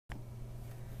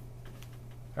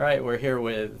All right, we're here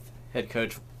with head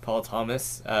coach Paul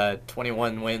Thomas.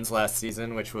 21 wins last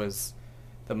season, which was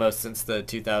the most since the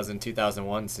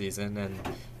 2000-2001 season, and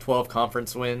 12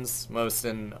 conference wins, most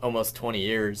in almost 20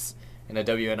 years, and a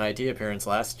WNIT appearance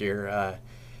last year.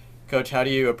 Coach, how do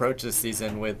you approach this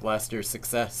season with last year's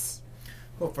success?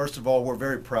 Well, first of all, we're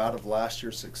very proud of last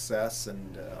year's success,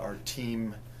 and our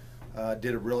team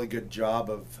did a really good job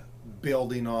of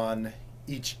building on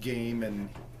each game and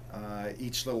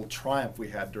each little triumph we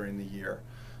had during the year.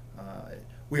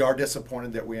 We are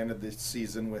disappointed that we ended the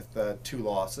season with 2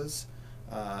 losses,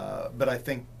 but I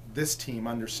think this team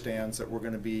understands that we're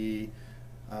going to be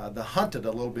the hunted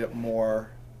a little bit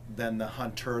more than the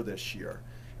hunter this year,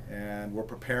 and we're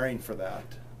preparing for that.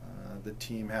 The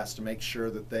team has to make sure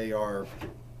that they are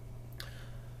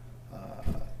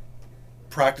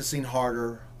practicing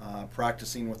harder,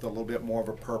 practicing with a little bit more of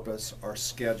a purpose. Our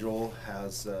schedule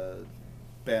has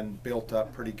been built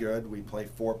up pretty good. We play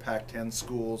 4 Pac-10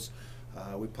 schools.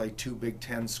 We play 2 Big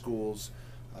Ten schools.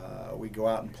 We go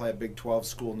out and play a Big 12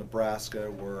 school in Nebraska.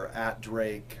 We're at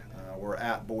Drake. We're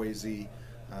at Boise.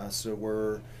 So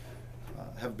we're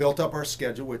have built up our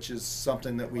schedule, which is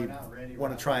something that we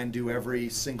want to try and do every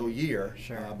single year.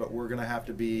 Sure. But we're going to have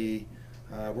to be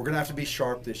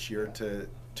sharp this year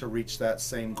to reach that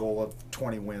same goal of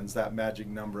 20 wins, that magic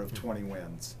number of 20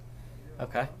 wins.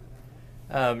 Okay.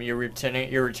 You're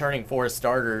returning 4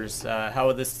 starters. How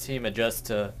will this team adjust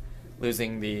to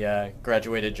losing the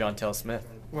graduated John Tell Smith?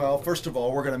 Well, first of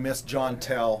all, we're going to miss John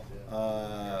Tell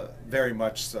very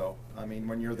much so. I mean,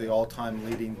 when you're the all-time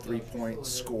leading three-point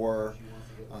scorer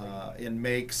in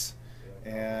makes,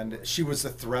 and she was a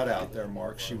threat out there,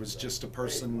 Mark. She was just a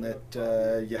person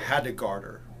that you had to guard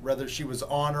her. Whether she was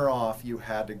on or off, you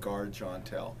had to guard John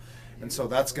Tell. And so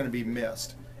that's going to be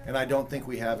missed. And I don't think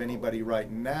we have anybody right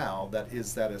now that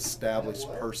is that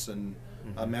established person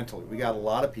mentally. We got a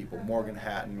lot of people, Morgan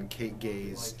Hatton, Kate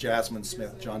Gaze, Jasmine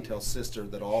Smith, John Tell's sister,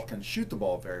 that all can shoot the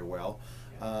ball very well.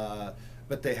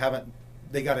 But they got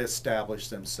to establish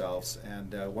themselves.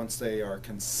 And once they are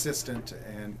consistent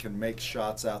and can make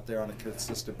shots out there on a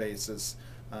consistent basis,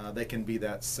 they can be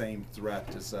that same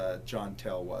threat as John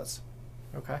Tell was.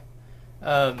 Okay.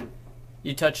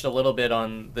 You touched a little bit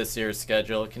on this year's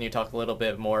schedule. Can you talk a little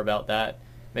bit more about that?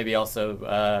 Maybe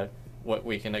also what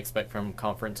we can expect from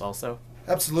conference also?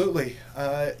 Absolutely.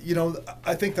 I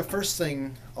think the first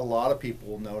thing a lot of people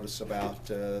will notice about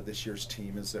this year's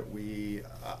team is that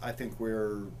I think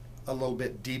we're a little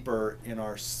bit deeper in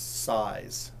our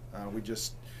size.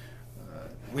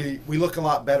 We look a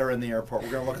lot better in the airport.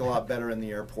 We're going to look a lot better in the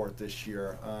airport this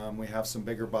year. We have some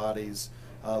bigger bodies.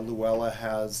 Luella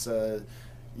has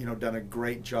done a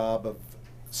great job of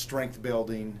strength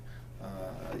building.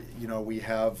 We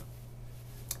have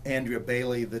Andrea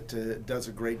Bailey that does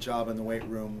a great job in the weight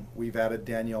room. We've added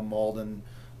Danielle Malden,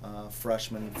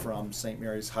 freshman from St.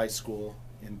 Mary's High School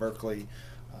in Berkeley.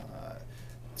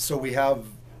 So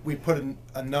we put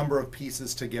a number of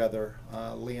pieces together.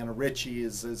 Leanna Ritchie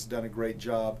has done a great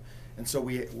job. And so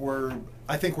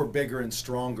I think we're bigger and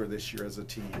stronger this year as a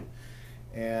team.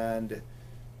 And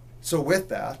so with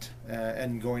that,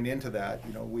 and going into that,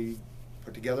 we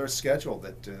put together a schedule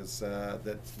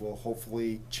that will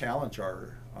hopefully challenge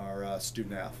our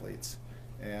student athletes,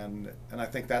 and I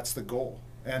think that's the goal.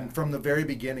 And from the very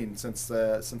beginning, since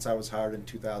I was hired in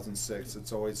 2006,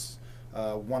 it's always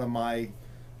one of my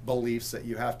beliefs that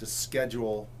you have to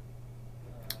schedule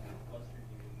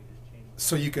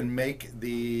so you can make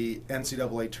the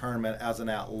NCAA tournament as an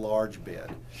at-large bid.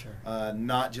 Sure.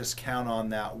 Not just count on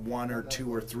that 1 or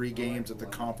 2 or 3 games at the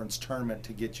conference tournament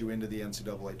to get you into the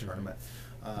NCAA tournament.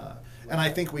 And I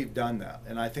think we've done that,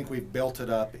 and I think we've built it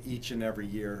up each and every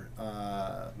year,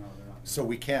 so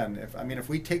we can. If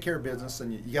we take care of business,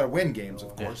 and you got to win games,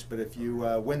 of course, but if you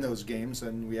win those games,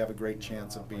 then we have a great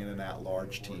chance of being an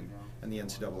at-large team in the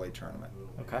NCAA tournament.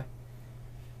 Okay.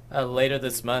 Later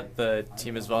this month, the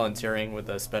team is volunteering with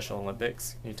the Special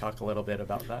Olympics. Can you talk a little bit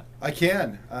about that? I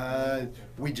can.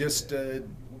 We just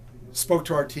spoke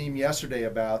to our team yesterday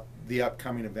about the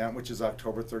upcoming event, which is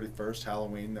October 31st,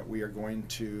 Halloween, that we are going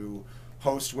to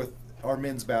host with our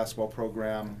men's basketball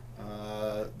program,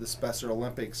 the Special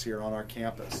Olympics here on our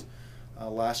campus.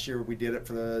 Last year we did it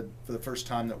for the first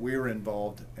time that we were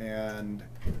involved, and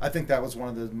I think that was one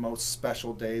of the most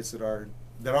special days that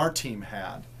our team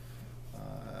had.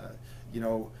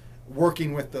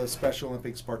 Working with the Special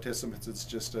Olympics participants, it's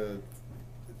just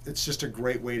a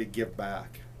great way to give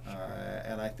back,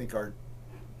 and I think our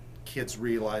kids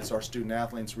realize, our student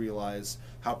athletes realize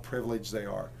how privileged they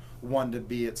are. One, to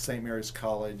be at St. Mary's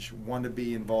College, one, to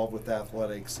be involved with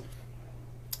athletics,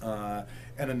 and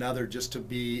another just to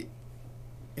be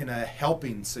in a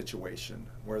helping situation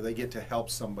where they get to help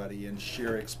somebody and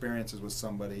share experiences with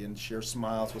somebody and share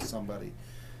smiles with somebody.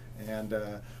 And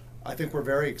I think we're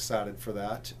very excited for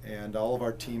that, and all of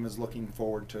our team is looking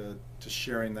forward to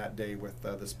sharing that day with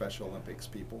the Special Olympics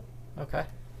people. Okay.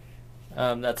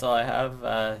 That's all I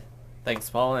have. Thanks,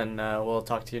 Paul, and we'll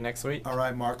talk to you next week. All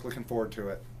right, Mark, looking forward to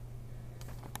it.